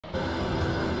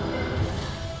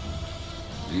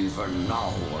Even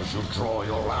now, as you draw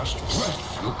your last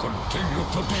breath, you continue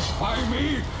to defy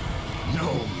me?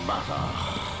 No matter.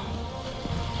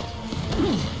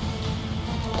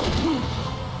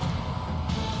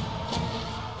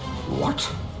 What?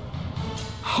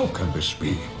 How can this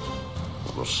be?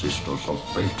 The Sisters of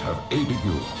Fate have aided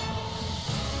you.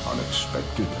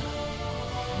 Unexpected.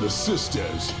 The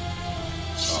Sisters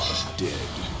are dead.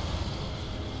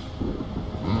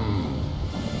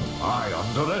 I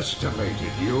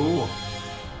underestimated you.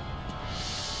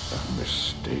 A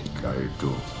mistake I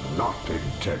do not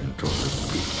intend to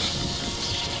repeat.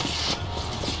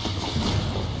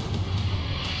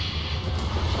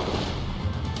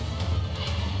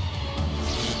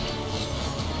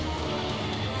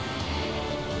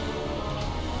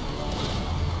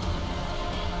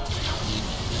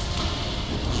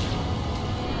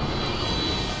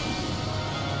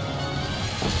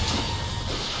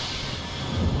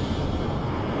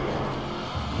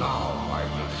 Now I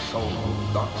will show you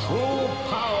the true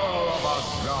power of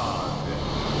a god.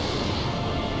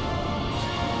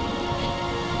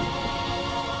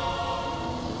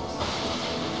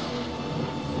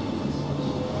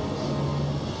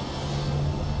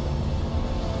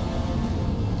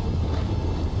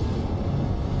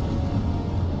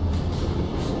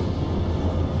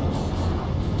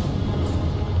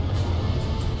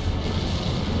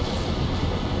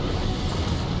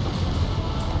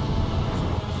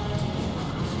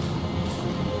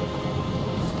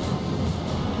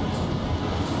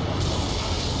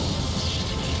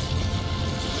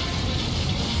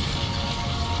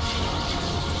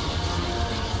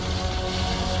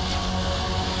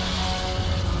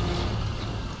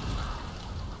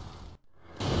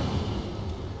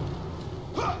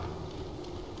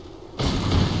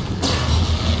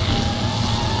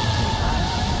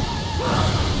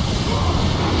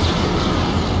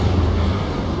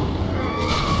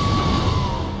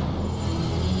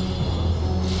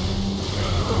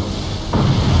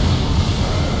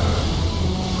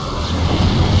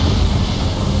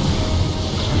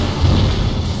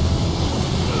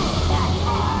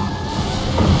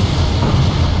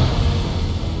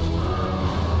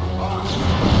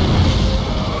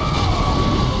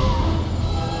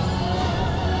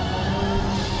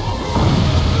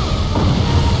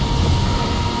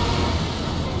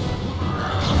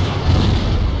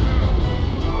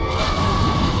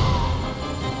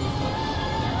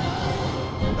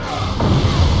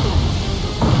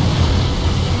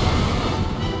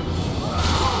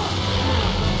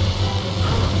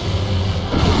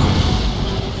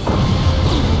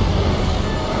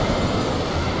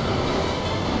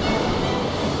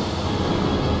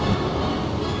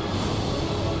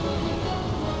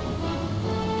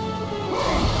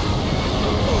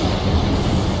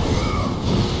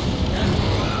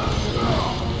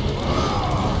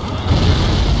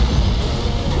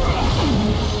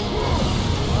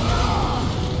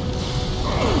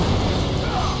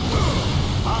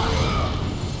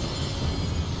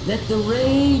 Let the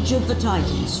rage of the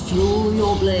Titans fuel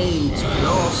your blades.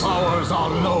 Your powers are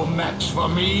no match for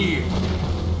me.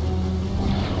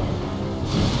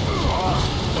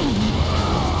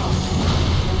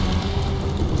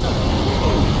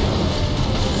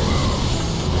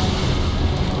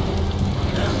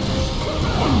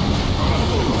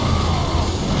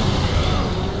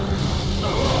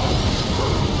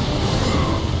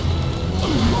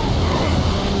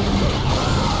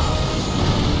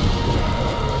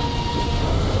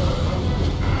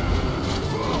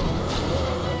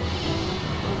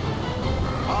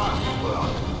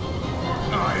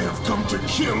 Come to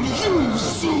kill you,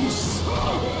 Zeus!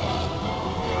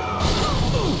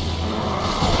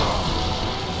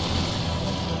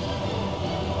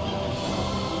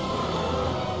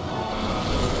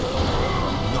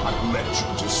 Not let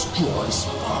you destroy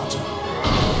Sparta.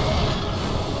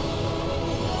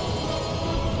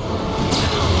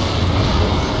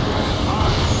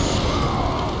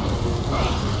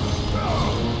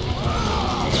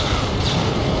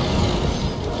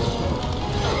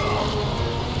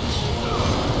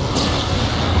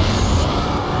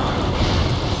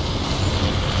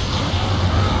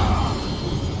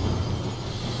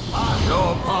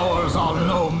 Your powers are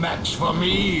no match for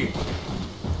me.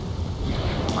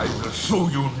 I will show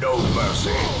you no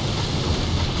mercy.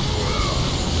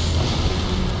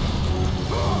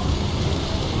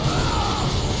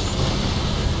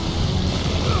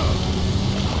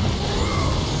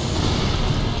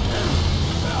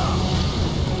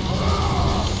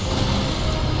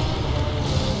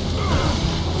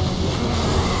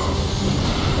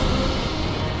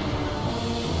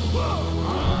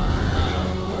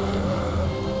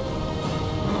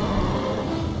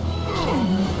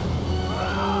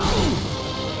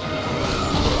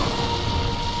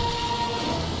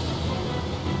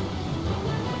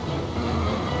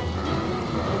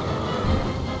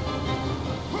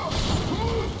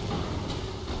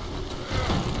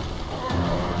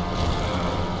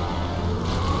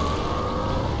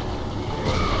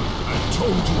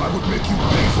 told you I would make you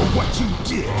pay for what you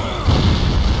did.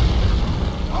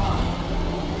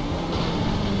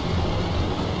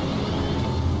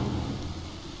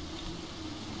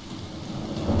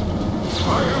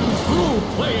 I am through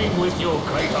playing with you,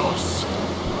 Kratos.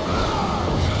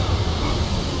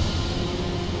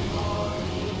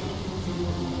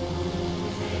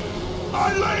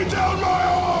 I lay down my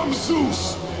arms,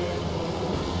 Zeus!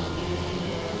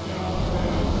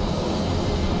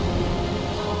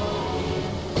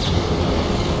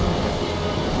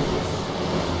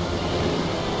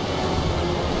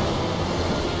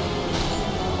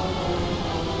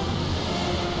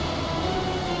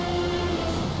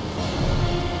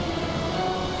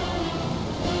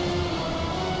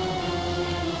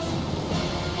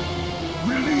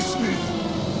 Release me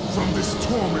from this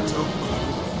torment of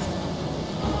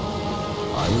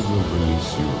I will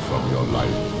release you from your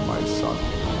life, my son,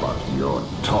 but your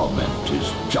torment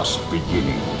is just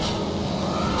beginning.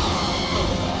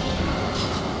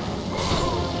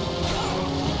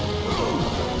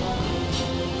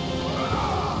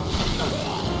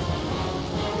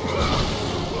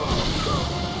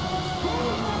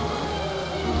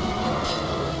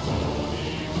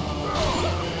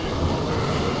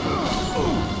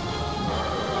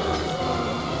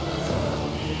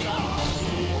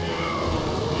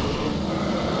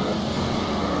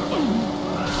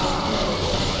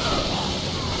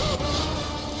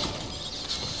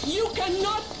 You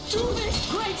cannot do this,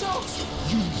 Kratos!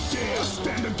 You dare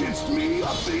stand against me,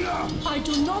 Athena? I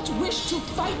do not wish to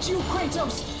fight you,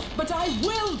 Kratos, but I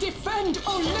will defend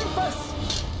Olympus!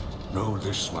 Know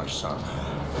this, my son.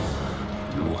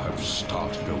 You have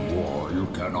started a war you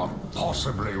cannot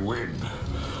possibly win.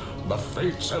 The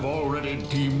fates have already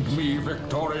deemed me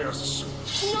victorious.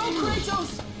 No,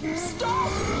 Kratos!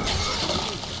 Stop!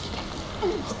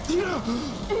 Athena!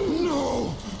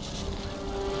 No!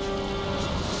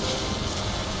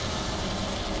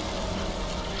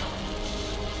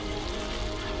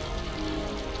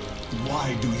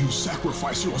 Why do you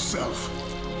sacrifice yourself?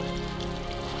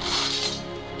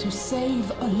 To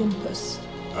save Olympus.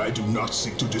 I do not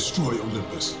seek to destroy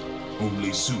Olympus,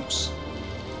 only Zeus.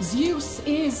 Zeus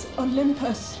is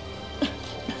Olympus.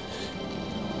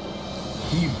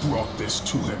 He brought this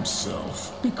to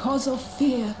himself. Because of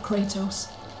fear, Kratos.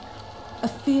 A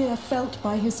fear felt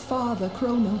by his father,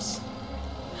 Kronos.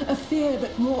 A fear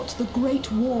that wrought the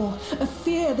Great War. A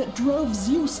fear that drove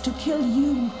Zeus to kill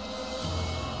you.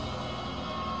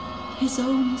 His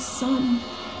own son.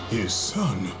 His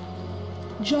son?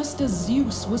 Just as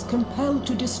Zeus was compelled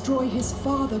to destroy his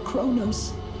father,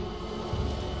 Kronos.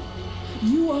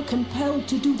 You are compelled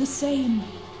to do the same.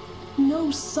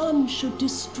 No son should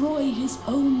destroy his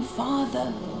own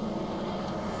father.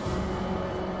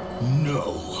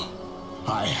 No,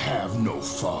 I have no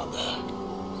father.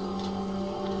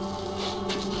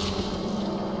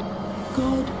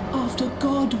 God after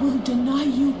God will deny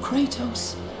you,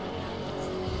 Kratos.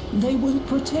 They will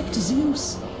protect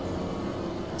Zeus.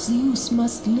 Zeus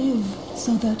must live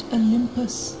so that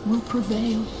Olympus will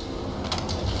prevail.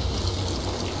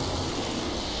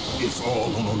 If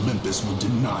all on Olympus will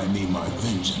deny me my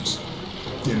vengeance,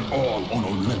 then all on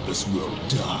Olympus will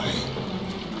die.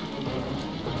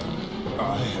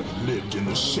 I have lived in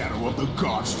the shadow of the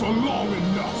gods for long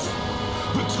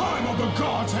enough. The time of the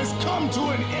gods has come to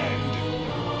an end.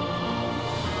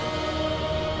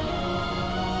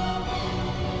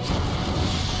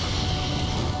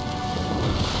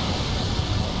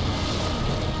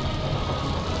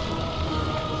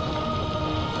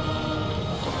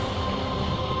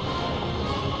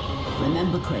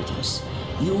 Remember, Kratos,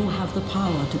 you have the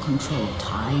power to control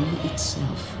time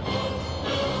itself.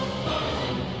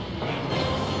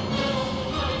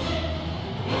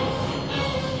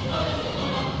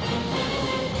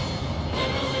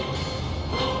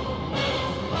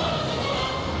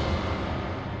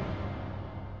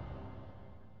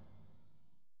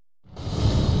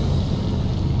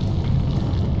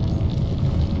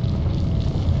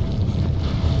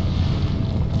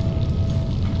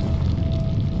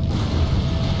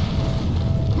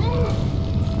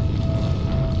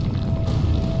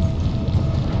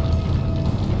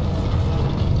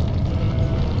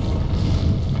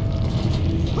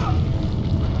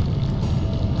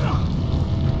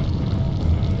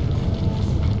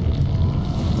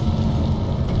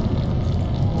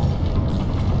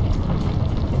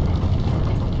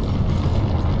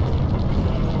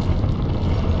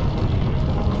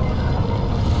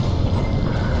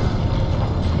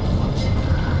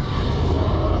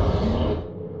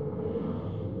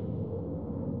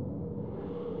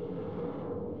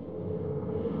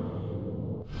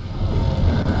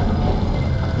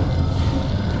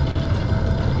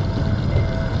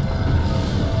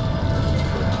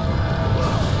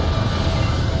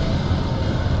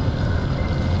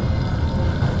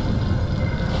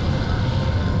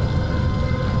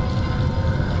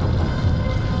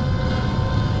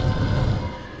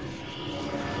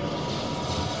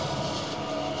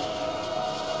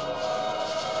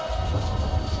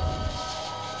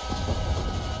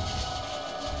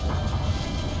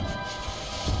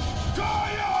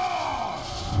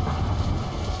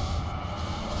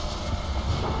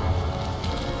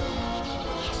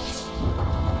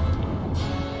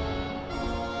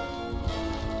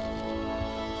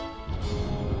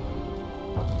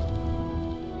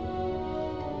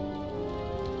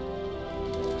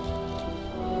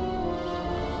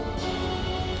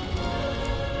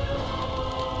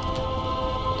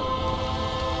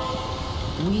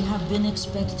 We have been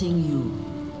expecting you,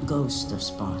 Ghost of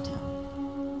Sparta.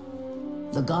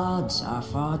 The gods are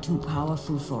far too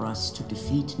powerful for us to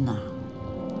defeat now.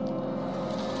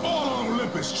 All on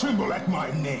Olympus tremble at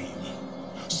my name.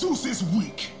 Zeus is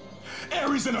weak.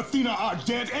 Ares and Athena are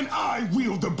dead, and I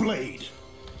wield the blade.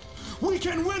 We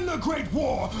can win the Great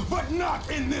War, but not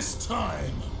in this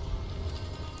time.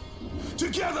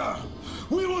 Together,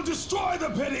 we will destroy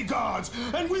the petty gods,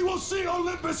 and we will see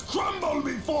Olympus crumble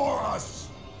before us.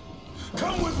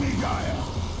 Come with me, Gaia.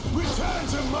 Return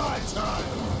to my time.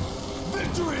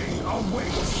 Victory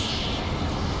awaits.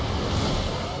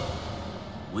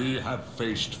 We have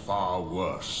faced far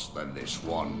worse than this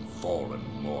one fallen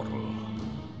mortal.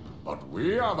 But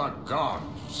we are the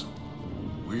gods.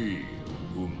 We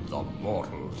whom the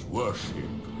mortals worship.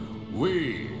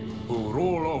 We who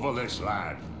rule over this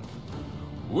land.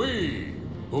 We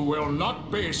who will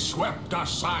not be swept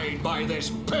aside by this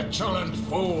petulant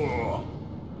fool.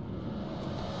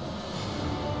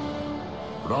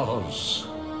 Brothers,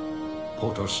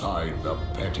 put aside the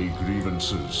petty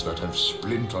grievances that have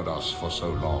splintered us for so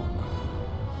long.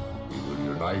 We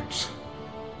will unite,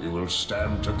 we will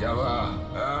stand together,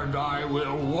 and I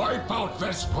will wipe out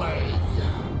this plague.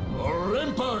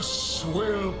 Olympus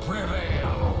will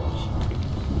prevail.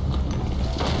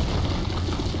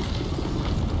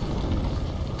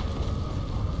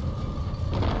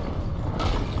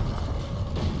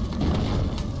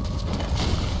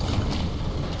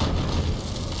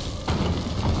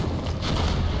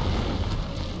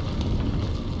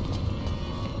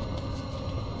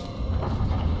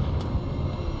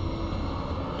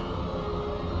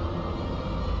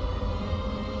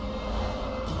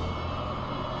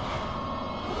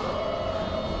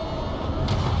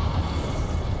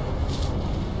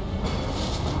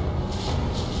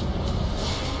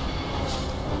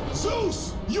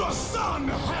 Zeus, your son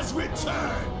has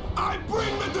returned! I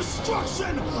bring the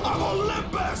destruction of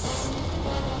Olympus!